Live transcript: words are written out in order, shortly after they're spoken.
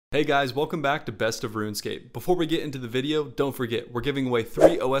Hey guys, welcome back to Best of Runescape. Before we get into the video, don't forget, we're giving away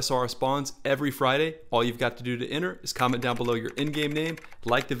 3 OSRS spawns every Friday. All you've got to do to enter is comment down below your in-game name,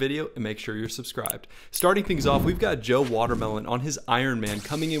 like the video, and make sure you're subscribed. Starting things off, we've got Joe Watermelon on his Iron Man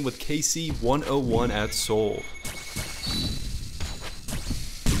coming in with KC 101 at Soul.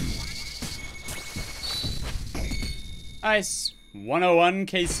 Nice. 101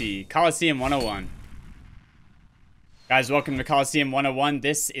 KC, Coliseum 101. Guys, welcome to Coliseum 101.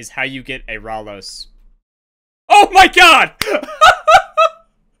 This is how you get a Ralos. Oh my god!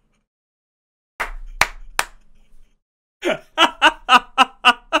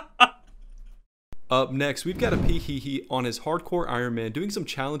 Up next, we've got a P-Hee-Hee on his Hardcore Iron Man doing some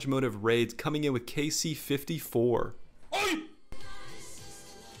challenge motive raids coming in with KC 54.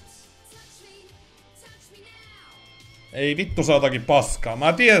 Ei vittu, se on jotakin paskaa.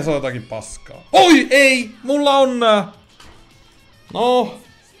 Mä tiedän, se on jotakin paskaa. Oi, ei! Mulla on nää! No...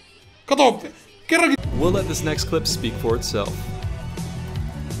 Kato, kerrankin... We'll let this next clip speak for itself.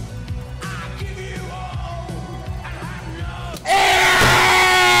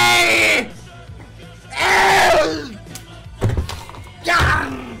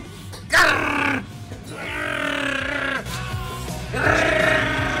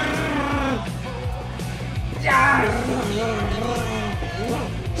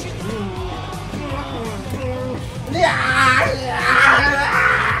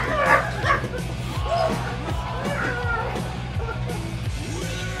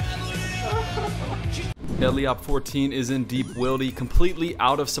 Eliop 14 is in deep wildy, completely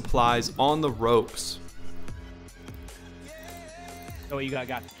out of supplies, on the ropes. Oh, you got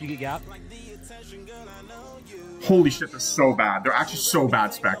you get gap? Holy shit, they're so bad. They're actually so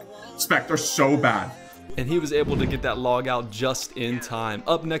bad, Spec. Spec, they're so bad. And he was able to get that log out just in time.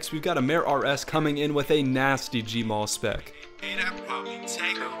 Up next, we've got a Mare RS coming in with a nasty Gmaul spec. Hey, that probably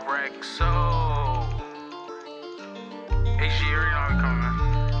take a Wreck so. Hey, she already know I'm coming.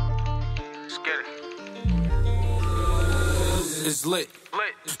 Let's get it. It's lit.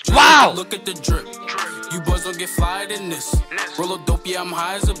 Wow! Look at the drip. You boys don't get fired in this. Roll a dope, yeah, I'm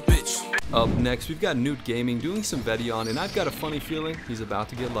high as a bitch. Up next, we've got Newt Gaming doing some Vedion, and I've got a funny feeling he's about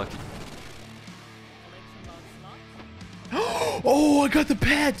to get lucky. Oh, I got the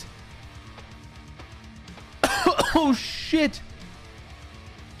pet! Oh shit!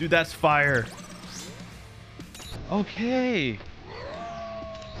 Dude, that's fire. Okay.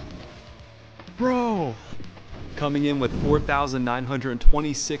 Bro. Coming in with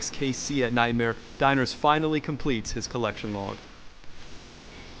 4,926 KC at Nightmare, Diners finally completes his collection log.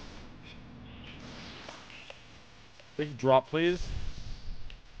 Big drop, please.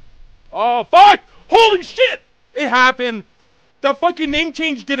 Oh, fuck! Holy shit! It happened! The fucking name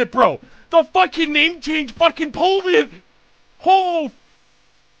change did it, bro! The fucking name change fucking pulled it! Oh!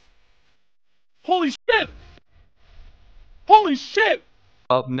 Holy shit! Holy shit!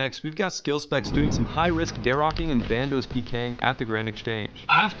 Up next, we've got Skill Specs doing some high-risk Darocking and Bandos PKing at the Grand Exchange.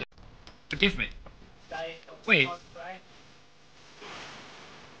 I have to. Forgive me. Wait.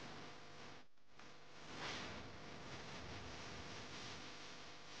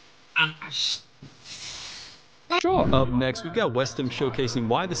 Sure. Up next, we've got Westham showcasing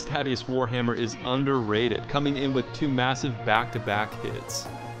why the Statius Warhammer is underrated, coming in with 2 massive back-to-back hits.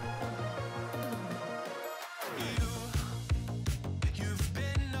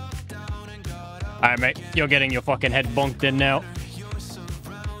 Alright, mate, you're getting your fucking head bonked in now.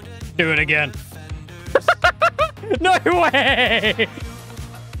 Do it again. No way!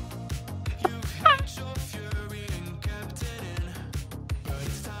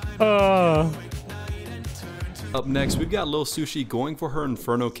 Oh. Up next, we've got Lil Sushi going for her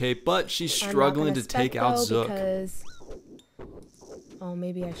Inferno cape, but she's struggling to take out Zook. Because... Oh,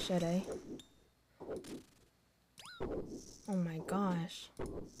 maybe I should, eh? Oh my gosh.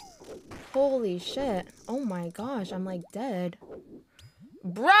 Holy shit. Oh my gosh, I'm like dead.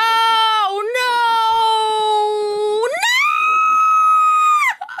 Bro, no!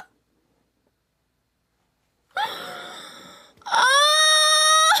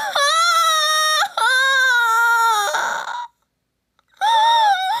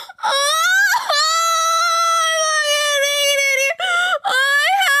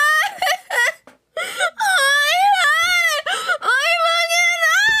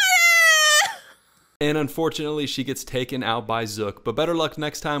 And unfortunately, she gets taken out by Zook. But better luck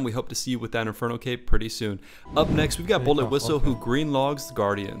next time. We hope to see you with that Inferno cape pretty soon. Up next, we've got Bullet Whistle who green logs the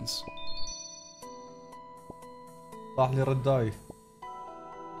Guardians. طاح لي رداي.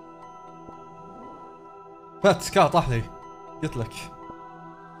 باتسكا طاح لي. قلت لك.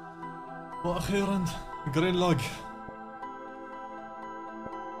 واخيرا جرين لوج.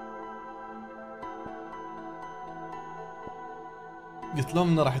 قلت لهم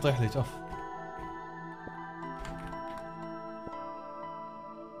انه راح يطيح لي شوف.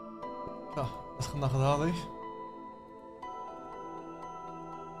 بس خلنا ناخذ هذه.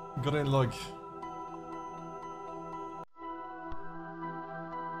 جرين لوج.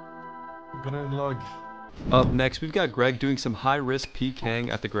 Green log. Up next, we've got Greg doing some high-risk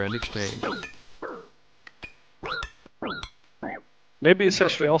PKing at the Grand Exchange. Maybe it's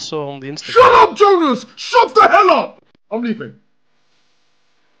actually also on the Instagram. Shut up, Jonas! Shut the hell up! I'm leaving.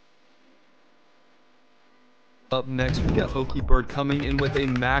 Up next, we've got Okie Bird coming in with a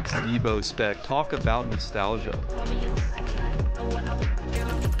max Devo spec. Talk about nostalgia.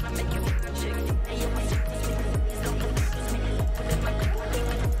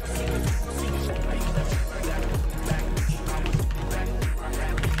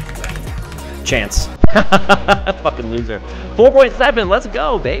 Chance. Fucking loser. 4.7, let's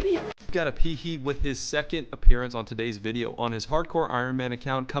go, baby. We've got a P-Heat with his second appearance on today's video on his Hardcore Iron Man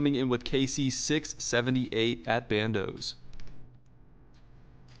account, coming in with KC 678 at Bandos.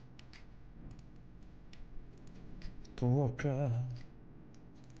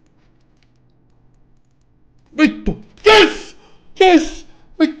 Vittu! Yes! Yes!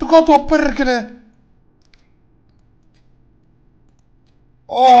 Vittu, kato perkele!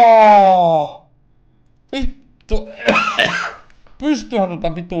 Oh! Vittu! Pystyyhän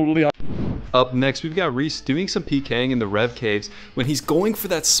tätä vitullia. Up next, we've got Reese doing some PKing in the Rev Caves. When he's going for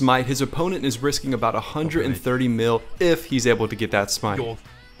that smite, his opponent is risking about 130 mil if he's able to get that smite.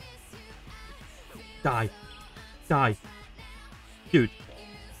 Die. Die. Dude.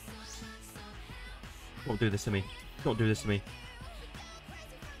 Don't do this to me. Don't do this to me.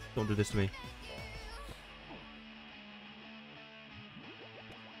 Don't do this to me.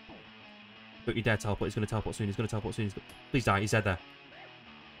 But you're dead, teleport. He's going to teleport soon. He's going to teleport soon. Please die. He's dead there.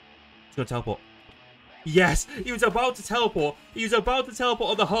 He's going to teleport. Yes! He was about to teleport. He was about to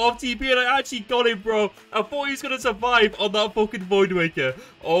teleport on the half TP and I actually got him, bro. I thought he was going to survive on that fucking Void Waker.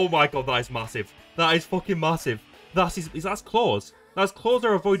 Oh my god, that is massive. That is fucking massive. That's claws. That's claws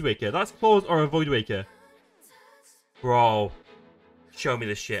or a Void Waker. That's claws or a Void Waker. Bro. Show me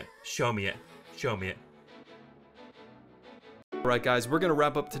this shit. Show me it. Show me it. Alright guys, we're going to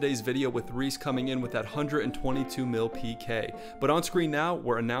wrap up today's video with Reese coming in with that 122 mil PK. But on screen now,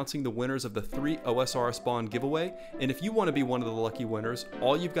 we're announcing the winners of the 3 OSRS spawn giveaway. And if you want to be one of the lucky winners,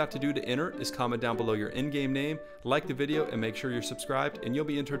 all you've got to do to enter is comment down below your in-game name, like the video, and make sure you're subscribed, and you'll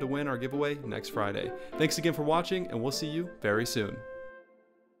be entered to win our giveaway next Friday. Thanks again for watching, and we'll see you very soon.